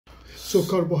So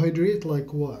carbohydrate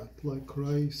like what? Like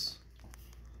rice,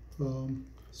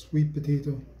 sweet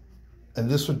potato. And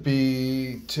this would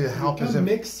be to help You his... can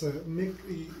mix,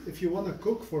 if you want to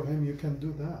cook for him, you can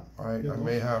do that. I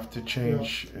may have to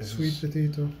change his... Sweet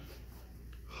potato.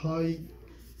 High,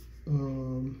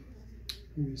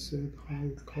 we said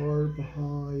high carb,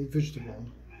 high vegetable.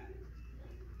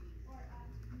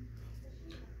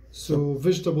 So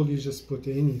vegetable, you just put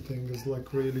anything. It's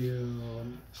like really...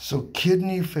 So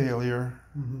kidney failure,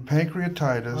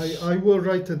 pancreatitis... I will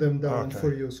write them down Okay.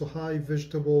 for you. So high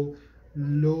vegetable,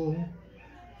 low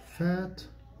fat,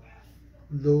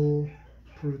 low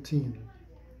protein.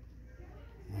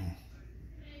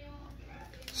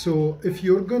 So if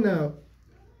you're gonna,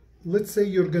 let's say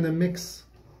you're gonna mix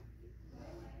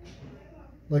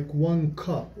like 1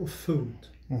 cup of food,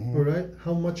 all right?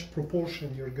 How much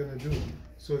proportion you're gonna do?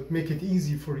 So it make it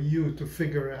easy for you to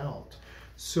figure out.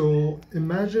 So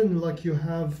imagine like you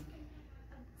have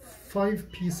 5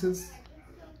 pieces.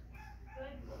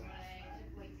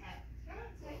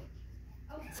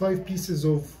 5 pieces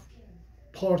of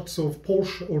parts of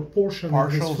portion of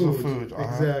his Partials food. of food,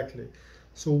 Exactly.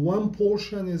 So 1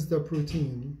 portion is the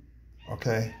protein.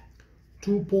 Okay.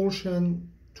 2 portion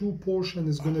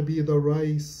is going to be the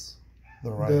rice,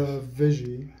 The rice. the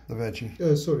veggie. The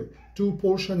veggie. Sorry, 2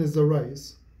 portion is the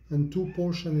rice, and 2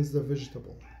 portion is the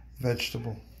vegetable.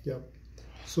 Vegetable. Yeah.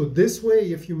 So this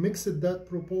way, if you mix it that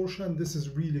proportion, this is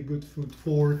really good food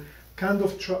for kind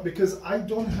of because I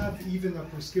don't have even a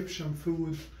prescription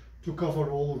food to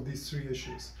cover all of these 3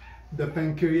 issues. The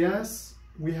pancreas,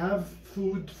 we have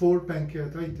food for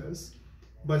pancreatitis,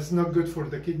 but it's not good for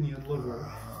the kidney and liver.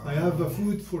 I have a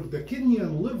food for the kidney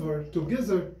and liver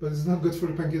together, but it's not good for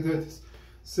the pancreatitis.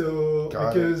 So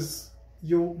because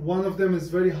one of them is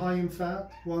very high in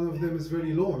fat, one of them is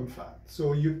very low in fat.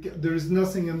 So there is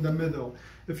nothing in the middle.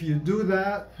 If you do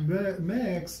that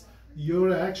mix,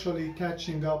 you're actually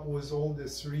catching up with all the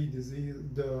 3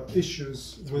 the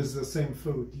issues with the same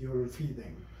food you're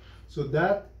feeding. So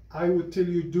that I would tell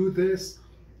you, do this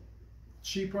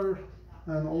cheaper,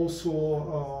 and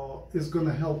also is going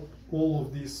to help all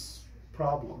of these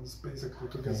problems basically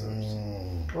together.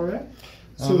 All right.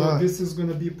 So this is going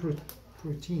to be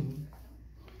protein,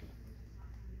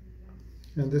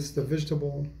 and this is the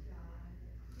vegetable.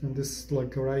 And this is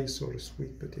like rice or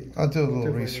sweet potato. I'll do a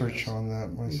little research on that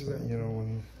once, Exactly. you know.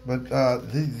 But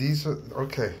these are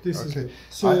okay. This is okay. good.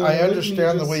 So I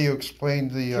understand the way you explained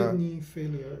the kidney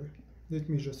failure. Let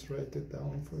me just write it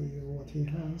down for you. What he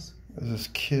has. This is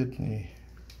kidney,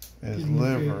 his Kidney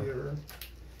liver. failure,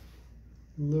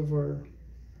 liver.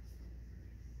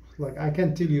 Like I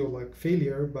can't tell you like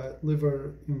failure, but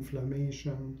liver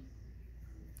inflammation.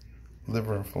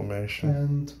 Liver inflammation.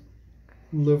 And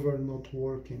liver not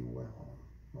working well,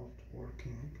 not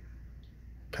working.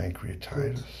 Pancreatitis.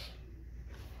 Good.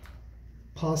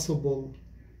 Possible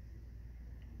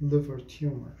liver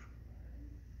tumor.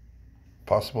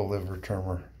 Possible liver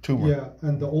tumor. Yeah,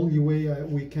 and the only way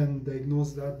we can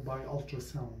diagnose that by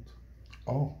ultrasound.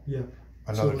 Oh. Yeah.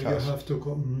 Another so test. You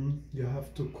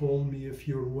have to call me if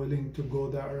you're willing to go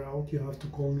that route. You have to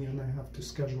call me, and I have to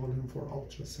schedule him for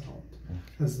ultrasound.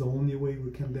 That's the only way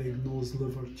we can diagnose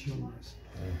liver tumors.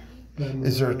 And,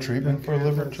 is there a treatment for a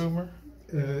liver tumor?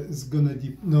 It's gonna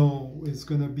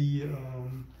be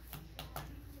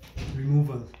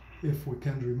removal if we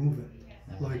can remove it.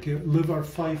 Like liver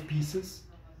 5 pieces.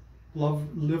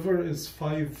 Liver is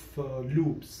 5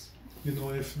 loops. You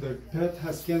know, if the pet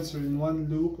has cancer in 1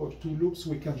 loop or 2 loops,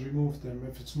 we can remove them.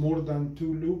 If it's more than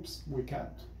 2 loops, we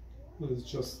can't. It's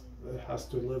just it has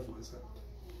to live with it.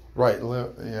 Right.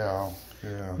 Yeah.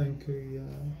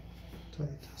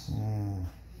 Pancreatitis.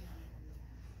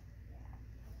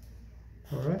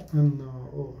 All right, and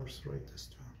arthritis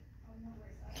too.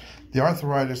 The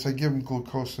arthritis, I give him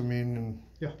glucosamine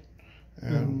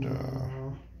and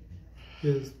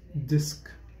is disc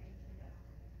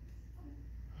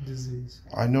disease.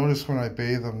 I notice when I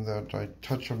bathe him that I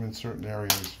touch him in certain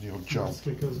areas, he'll jump. That's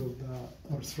because of the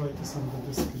arthritis and the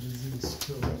disc disease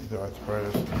too. The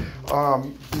arthritis.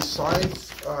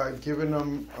 Besides giving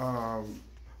him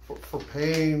for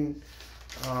pain.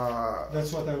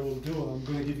 That's what I will do. I'm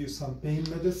going to give you some pain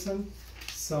medicine,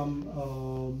 some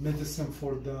medicine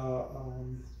for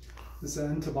this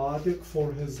antibiotic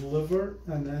for his liver,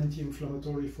 and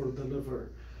anti-inflammatory for the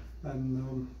liver,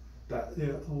 and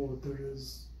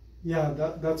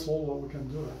that's all what we can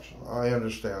do actually. I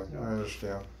understand. Yeah. I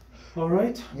understand. All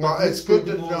right. Well, it's good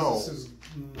to know. This is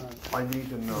I need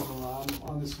to know. I'm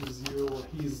honest with you.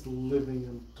 He's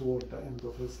living toward the end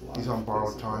of his life. He's on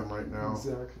borrowed time right now.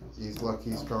 Exactly. He's lucky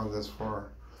he's gone this far.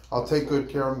 I'll take good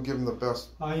care of him, give him the best.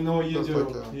 I know you Just do.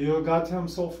 like that. You got him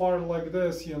so far like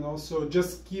this, you know. So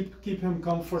just keep him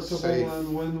comfortable, Safe.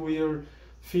 and when we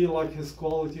feel like his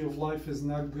quality of life is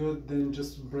not good, then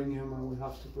just bring him, and we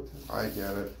have to put him. I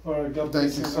get it. All right, God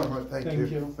Thank bless you so much. Thank you.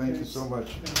 Thank you Thanks. so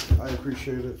much. Thank you. I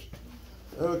appreciate it.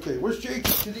 Okay, where's Jake?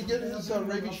 Did he get his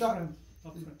rabies shot?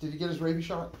 Did he get his rabies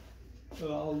shot?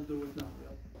 I'll do it now.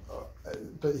 Yeah.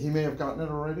 But he may have gotten it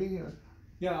already.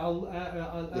 Yeah, I'll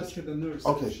ask the nurse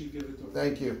Okay. if she give it to her.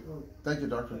 Thank you. Thank you,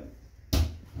 doctor. Okay.